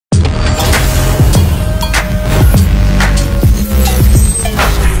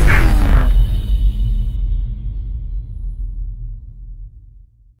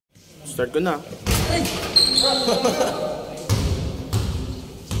Start ko na.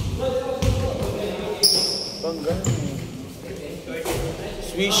 Bangga.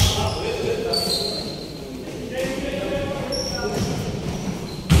 Swish.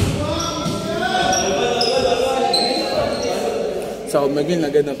 Sa Omegin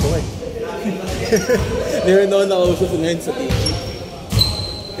na ganun po eh. Hindi rin ako nakausap ngayon sa TV.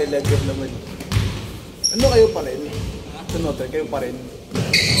 Telegram naman. Ano kayo pa rin? Sa Notre, kayo pa rin?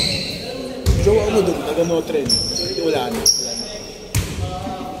 Jowa mo doon, taga Notre. Wala na.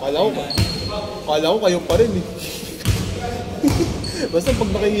 Kala ko kayo pa rin eh. Basta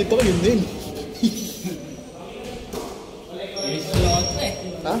pag nakikita ko, yun din. Issue lang ito eh.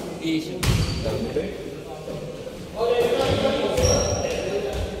 Ha? Issue. Dami.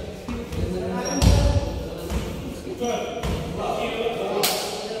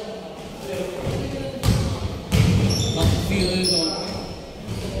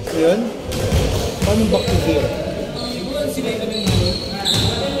 Yun? Paano back to zero? Siguro sila yung kami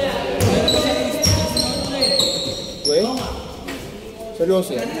Wait?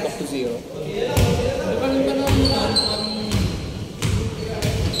 Seryoso yan? Back to zero?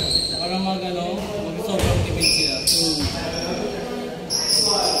 Parang mag-sobrang tipid sila.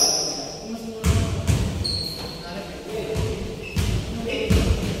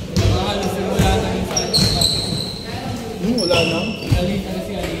 Nakahalos yung wala na yung sa Wala na? Alita na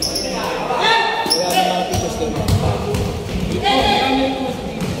si Alita. Wala na mga pictures din.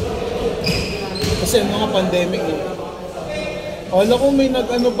 Kasi mga pandemic eh. Akala ko may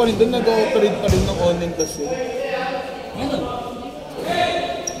nag-ano pa rin doon, nag-operate pa rin ng online class yun. Meron.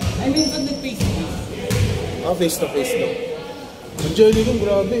 I mean, pag nag-face-to-face. Ah, face-to-face daw. Ang journey ko,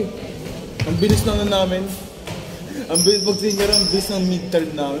 grabe. Ang bilis na namin. Ang bilis pag senior, ang bilis ng mid-term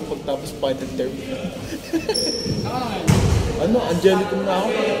namin pagtapos final term. Ano, Angelic na ako.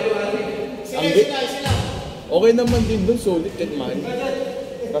 Okay naman din doon, solid kahit man.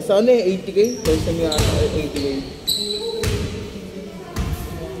 Kasi ano eh, 80k? First time nga 80k.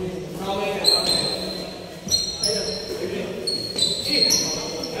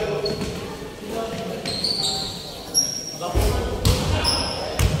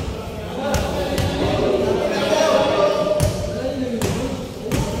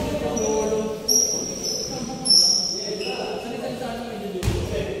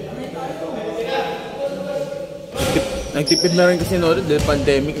 Nagtipid na rin kasi noon dahil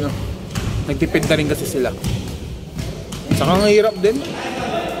pandemic, no? Nagtipid na rin kasi sila. Saka ang hirap din.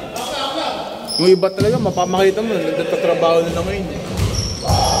 Yung iba talaga, mapamakita mo, nagtatrabaho na ngayon.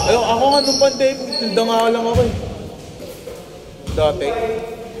 Ayun, ako nga nung pandemic, tindanga lang ako eh. Dati,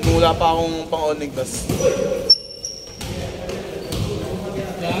 nung wala pa akong pang-online class.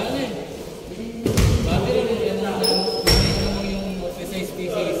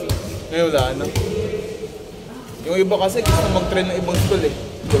 Ngayon wala na. Yung iba kasi gusto mag-train ng ibang school eh.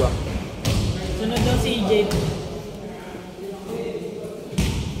 Diba? Sunod daw si EJ.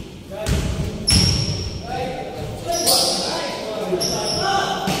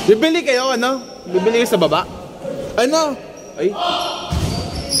 Bibili kayo, ano? Bibili kayo sa baba? Ano? Ay.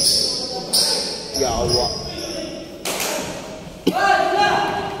 Yawa.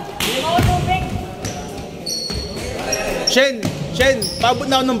 Shen, paabot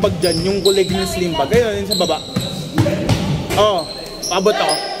na ako ng bag dyan, yung kulay green slim bag. Ayun, yun sa baba. Oo, paabot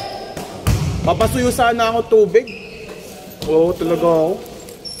ako. Papasuyo sana ako tubig. Oo, talaga ako.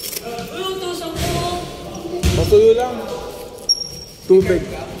 Pasuyo lang. Tubig.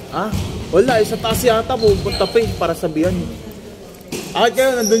 Ah? Wala, sa taas yata pupunta pa eh, para sabihan. Akit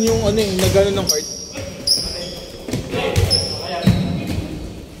kayo, nandun yung ano eh, nagano ng cart.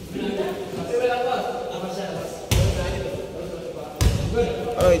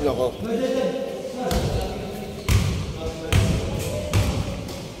 Ay, lako.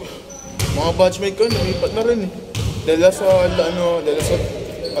 Mga batchmate ko, lumipat na rin eh. Dala sa,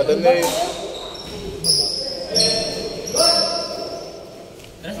 Adanay.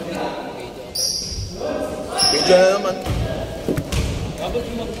 Video na naman.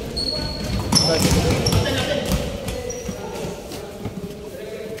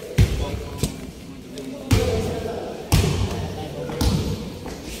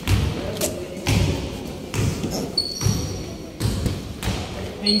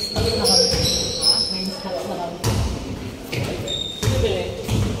 Main stock na kami. Main stock na kami. Sino bili?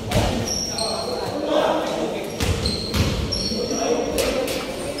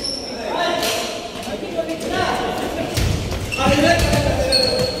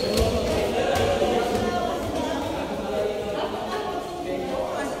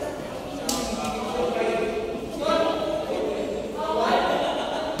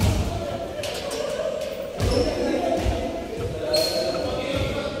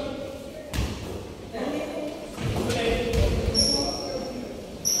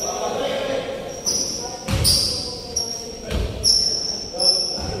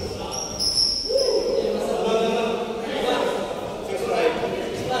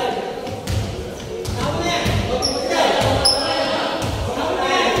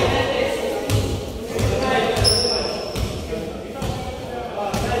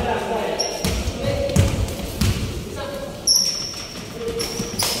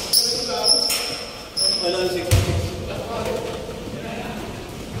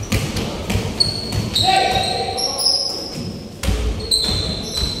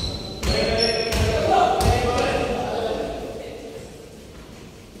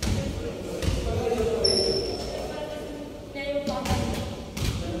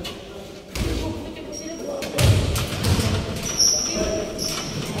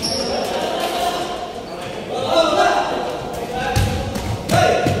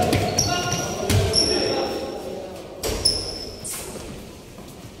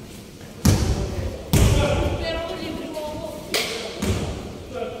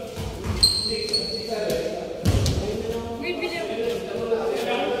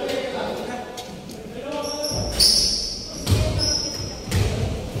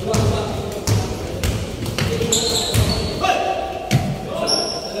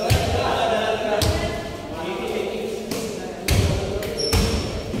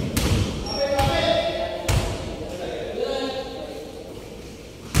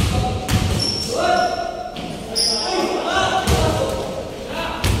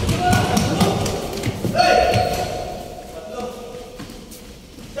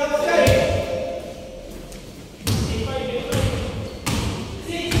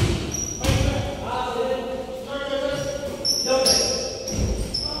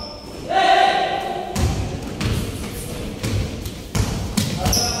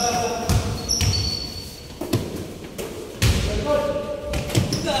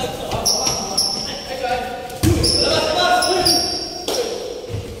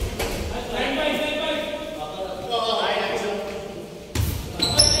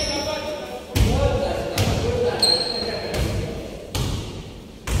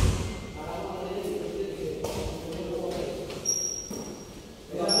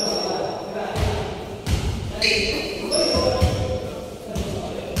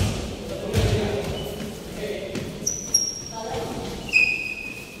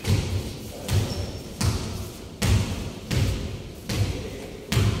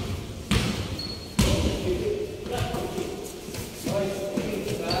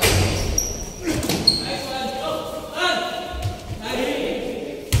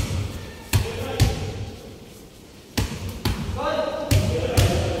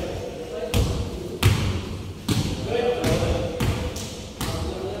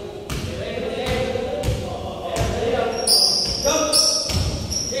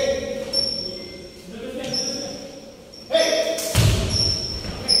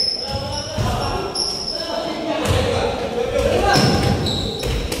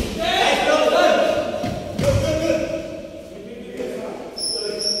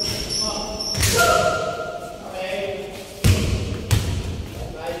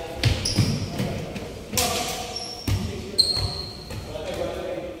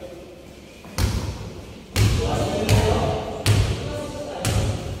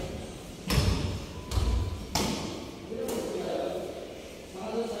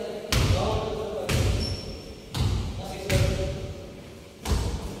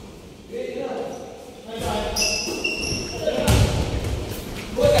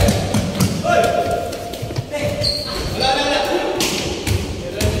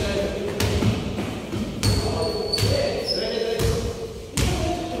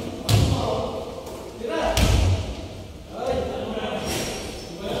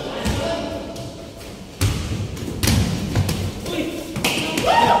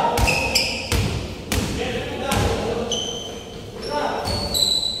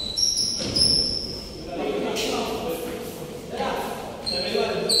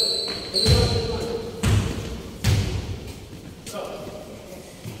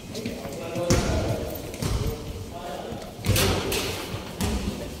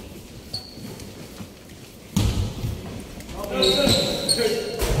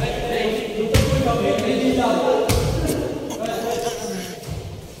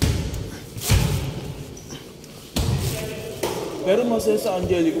 saya sa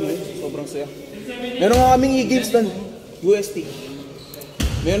Angelico mo. Sobrang saya. Meron nga kaming e-games doon. UST.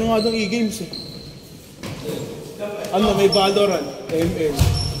 Meron nga doon e-games eh. Ano, may Valorant, ML.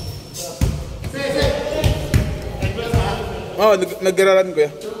 Oo, nag-gararan ko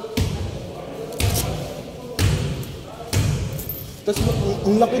yan. Tapos,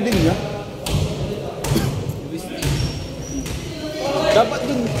 ang laki din niya. Dapat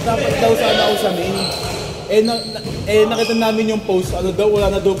daw sana ako sa main. Nakita namin yung post, ano daw, wala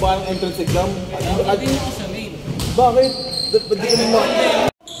na daw parang entrance exam. Dapat din ako sa main. Bakit? Ba't di ka naman?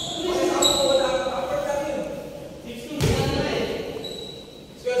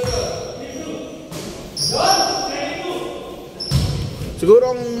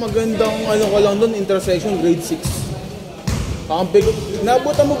 Siguro ang magandang ano ko lang doon, intersection, grade 6. Kakampi ko.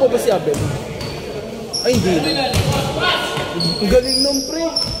 Naabutan mo pa ba si Abel? Ay, hindi na. Ang galing nung pre.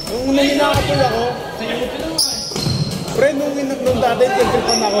 Nung unang hinakapul ako. Pre, nung dati,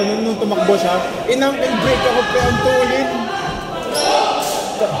 tintripan ako, nung tumakbo siya, inang-in break ako pre, ang tulin.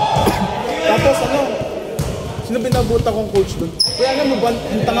 Tapos ano, sino binabuta kong coach doon? Kaya alam mo ba,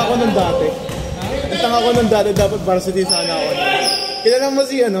 hintang ako nung dati. Hintang ako nung dati, dapat varsity sana ako. Kilala mo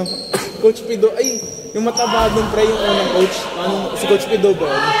si ano, Coach Pido, ay, yung mataba doon pre, yung unang coach, ano, si Coach Pido ba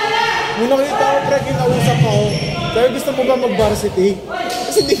yun? Nung nakita ko pre, kinausap ako, sabi gusto mo ba mag-varsity?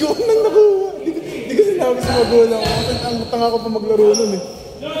 Kasi di ko nang nakuha, di ko sinabi sa magulang ko, kasi ang tanga ko pa maglaro nun eh.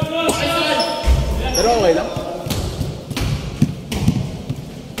 Pero okay lang.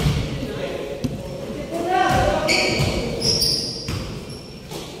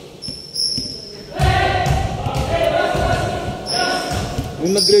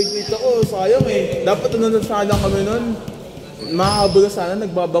 Nung nag-grade 8 ako, sayang eh. Dapat nanonood sana kami nun. Makahabol sana,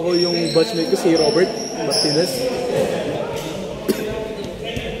 nagbabako yung batchmate ko si Robert Martinez.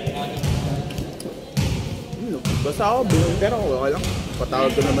 Basta ako, pero okay lang.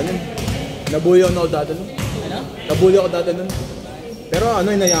 Patawag ko naman yun. Nabuli ako dati nun. Ano? Nabuli ako dati nun. Pero ano,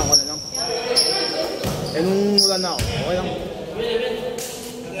 hinayaan ko na lang. Eh nung wala na ako, okay lang.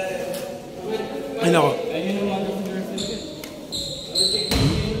 Ay nako.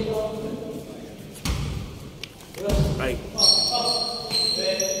 Ay.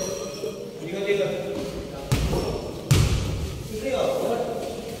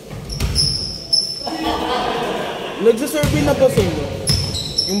 Nagsasurvey na ba sa inyo?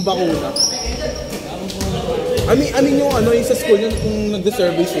 Yung bakuna? I mean yung ano, yung sa school yun, kung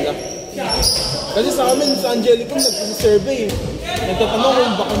nagsasurvey sila. Kasi sa amin, sa Angelico, nagsasurvey. Nagtatanong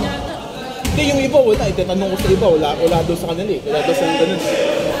kung bakuna. Hindi, yung iba wala. Itatanong ko sa iba, wala daw sa kanila eh. Wala daw sa ganun.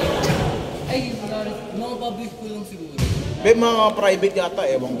 Ay, mga public school lang siguro. May mga private yata,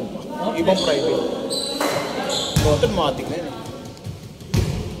 ewan ko pa. Ibang private. Automatic na yun eh.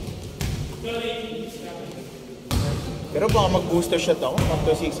 Pero baka mag-booster shot ako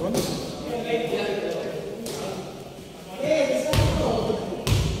after 6 months.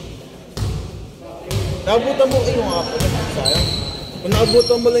 Naabutan mo, yung nga po, sayang. Kung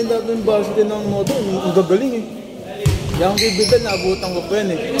naabutan mo lang dati yung varsity ng modo, ang gagaling eh. Yung kaibigan, naabutan ko pa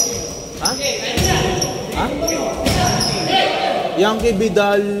yan eh. Ha? Ha? Yang kay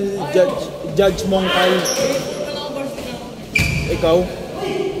Vidal, Judge Mongkay. Ikaw?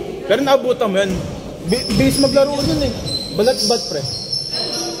 Pero naabutan mo yan. Bilis maglaro nun eh. Balat-bat pre.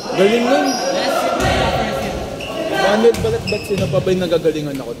 Galing nun. Manuel balat-bat, sino pa ba'y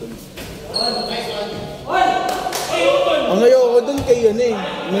nagagalingan ako dun? Ang ngayon ako dun kay yan eh.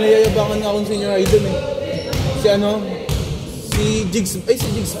 Manayayabangan nga akong senior idol eh. Si ano? Si Jigs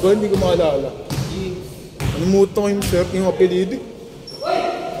ba? Hindi ko maalala. Nalimutan ko yung shirt, yung apelido.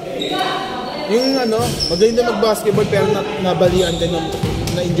 Yung ano, magaling na mag-basketball pero nabalian din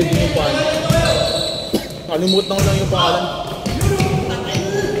na-injured din yung pangalan. Nalimutan ko lang yung pangalan.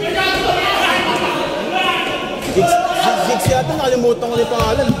 Jigs yata, nalimutan ko yung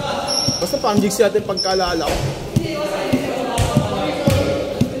pangalan. Basta pang Jigs yata yung pagkaalala ko.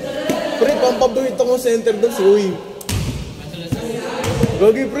 Pre, pampabulit akong center doon si Uy.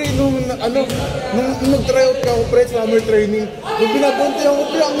 Gagi pre, nung nag-tryout ka ako pre, summer training, nung binabunti ako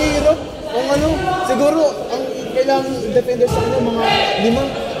pre, ang hirap. Ang ano, siguro, ang kailangan defender sa kanya, mga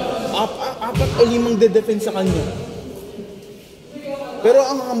 4 o 5 de-defend sa kanya. Pero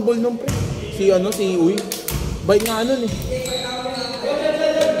ang humble nung pre, si Uy, bait nga nun eh.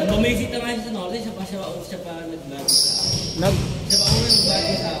 Ang mamesita nga sa Norte, siya pa nag-vlog. Siya pa nag-vlog sa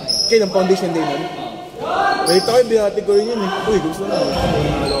akin. Kailang foundation day nun? Wait ako, binati ko rin yun eh. Uy, gusto na.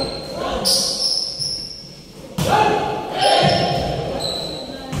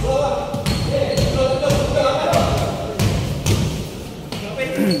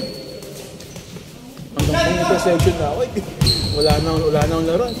 Hanggang pang interception na ako. Wala nang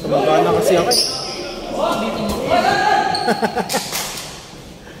laro. Tumaba na kasi ako eh.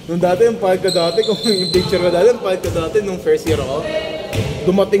 Nung dati, yung pahit ka dati, kung yung picture ka dati, yung pahit ka dati, nung first year ako,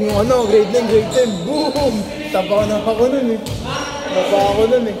 dumating yung ano, grade 9, grade 10, boom! Tapa ako nun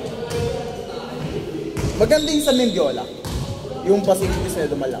eh. Maganda yung sa Mendiola. Yung facilities na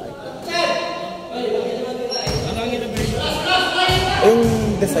dumalaki. Yung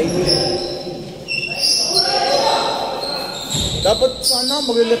design nila. Dapat sana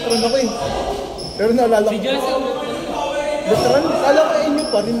mag-electron ako eh. Pero naalala ko. Electron? Kala ko inyo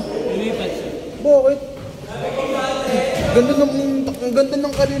pa rin. Bakit? Ang ganda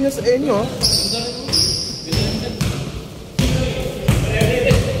ng career niya sa inyo ha.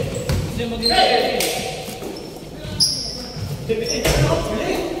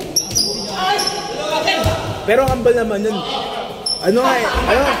 Pero hambal naman yun. Ano nga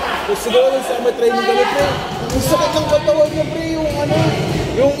eh, siguro yung summer training kami pre. Ang sakit ng katawan niya pre, yung ano,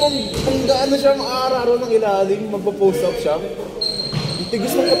 yung kung gaano siya maararo ng ilalim, magpa-post up siya. Ang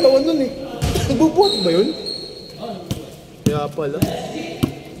tigis ng katawan nun eh. Nagbubuhat ba yun? Kaya pala.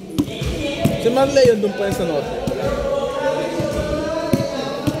 Si Marley yun, doon pa yun sa note.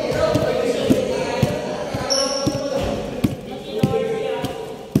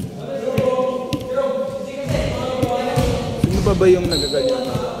 Ba yung nagaganyan?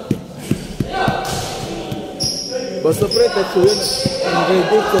 Basta pre, tetso yun. Ang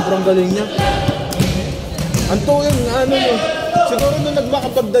grade 8, sobrang galing niya. Anto yun, ano yun. Siguro nung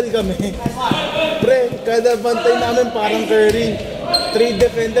nagmakapagdal kami. Pre, kada bantay namin parang Curry. 3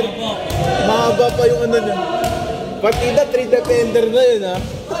 defender. Mahaba pa yung ano niya. Partida, 3 defender na yun ha.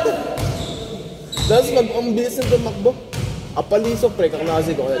 Tapos ang bilis ng tumakbo. Apaliso pre,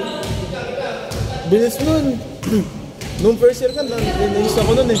 kaklase ko. Bilis nun. Nung first year ka, nainis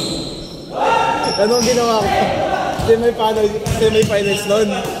ako nun eh. Ano ang ginawa ko? Semi-finals nun.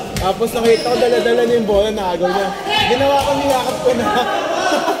 Tapos nakita ko dala-dala niya yung bola, nakagaw niya. Ginawa ko, niyakap ko na.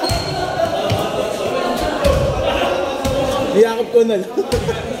 Niyakap ko na lang.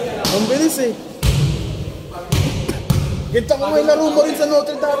 Ang bilis eh. Kita ko may laro mo rin sa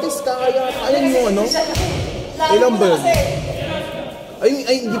Notre Dame. Kakayain mo ano? Ilan ba yun?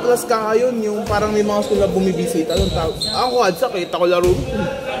 Ay, hindi pala ska yun, yung parang may mga school na bumibisita. Ako, adsa, kita ko laro.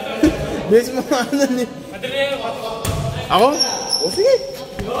 Bilis mga ano niya. Ako? O, sige.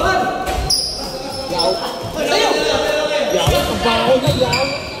 Yaw. Yaw, kabaho na, yaw.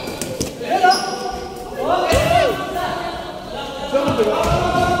 Hello.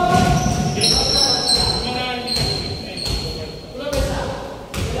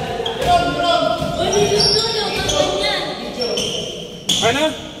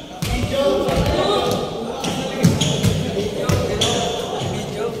 Ano?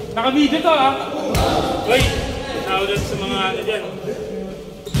 Naka-video to ah. Uy, naulat sa mga ano dyan.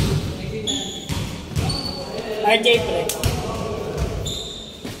 RJ pre.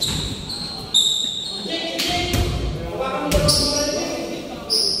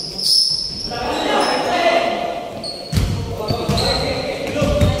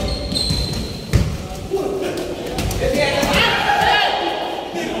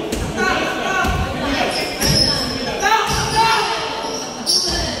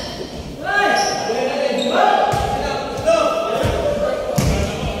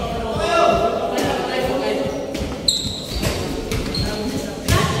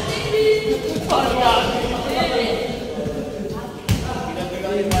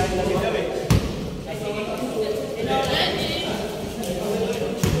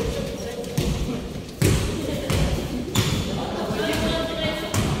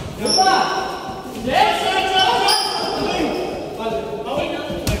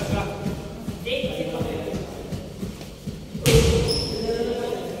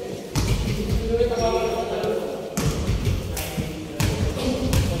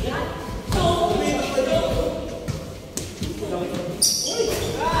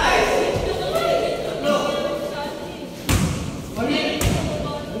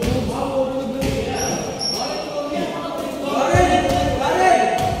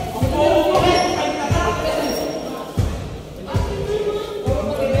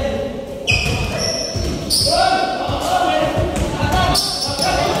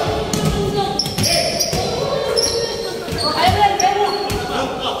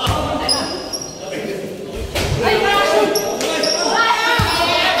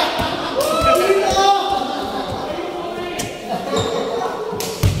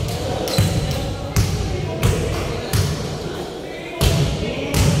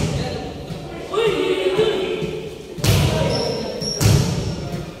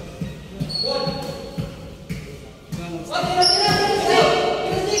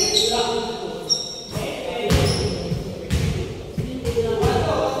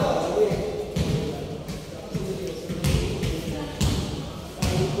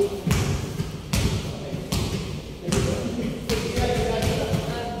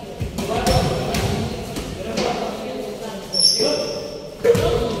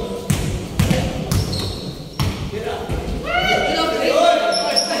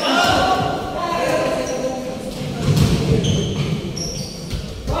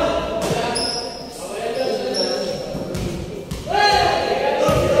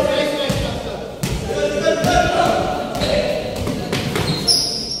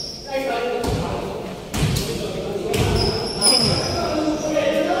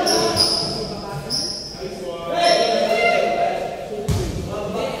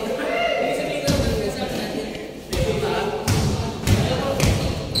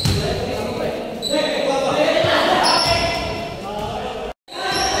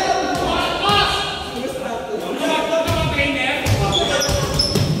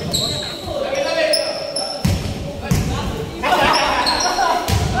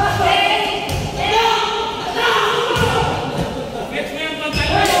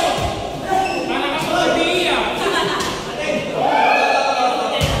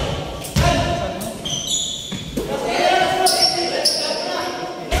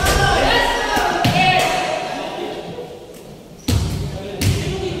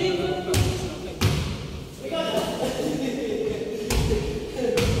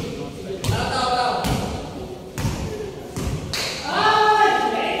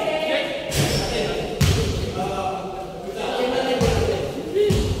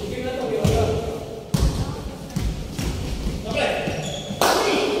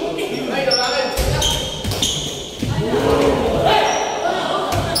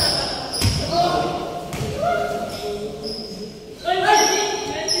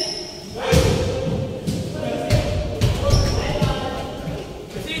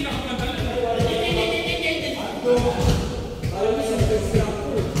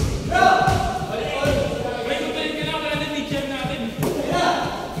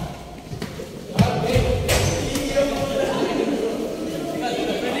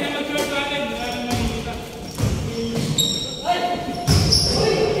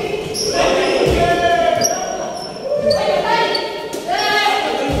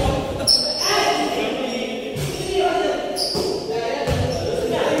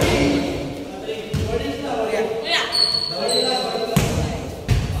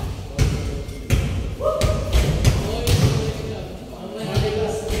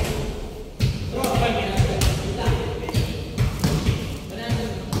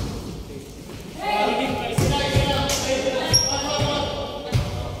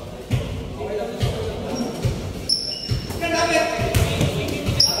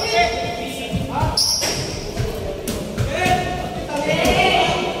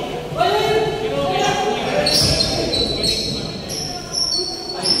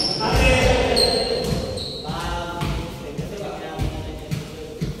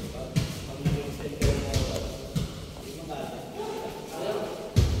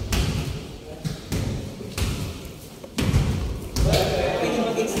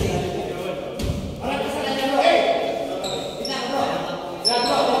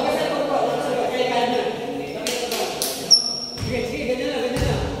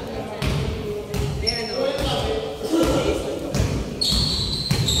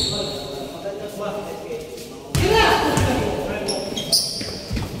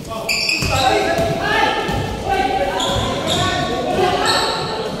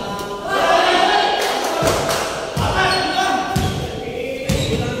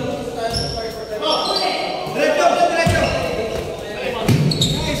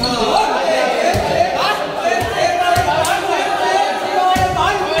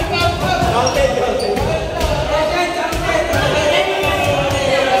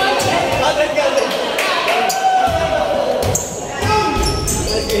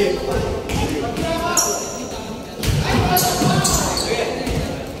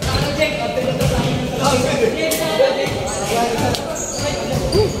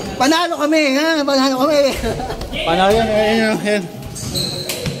 Panalo kami, ha? Panalo kami. Panalo yan, ayan.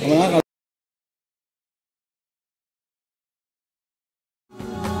 Mga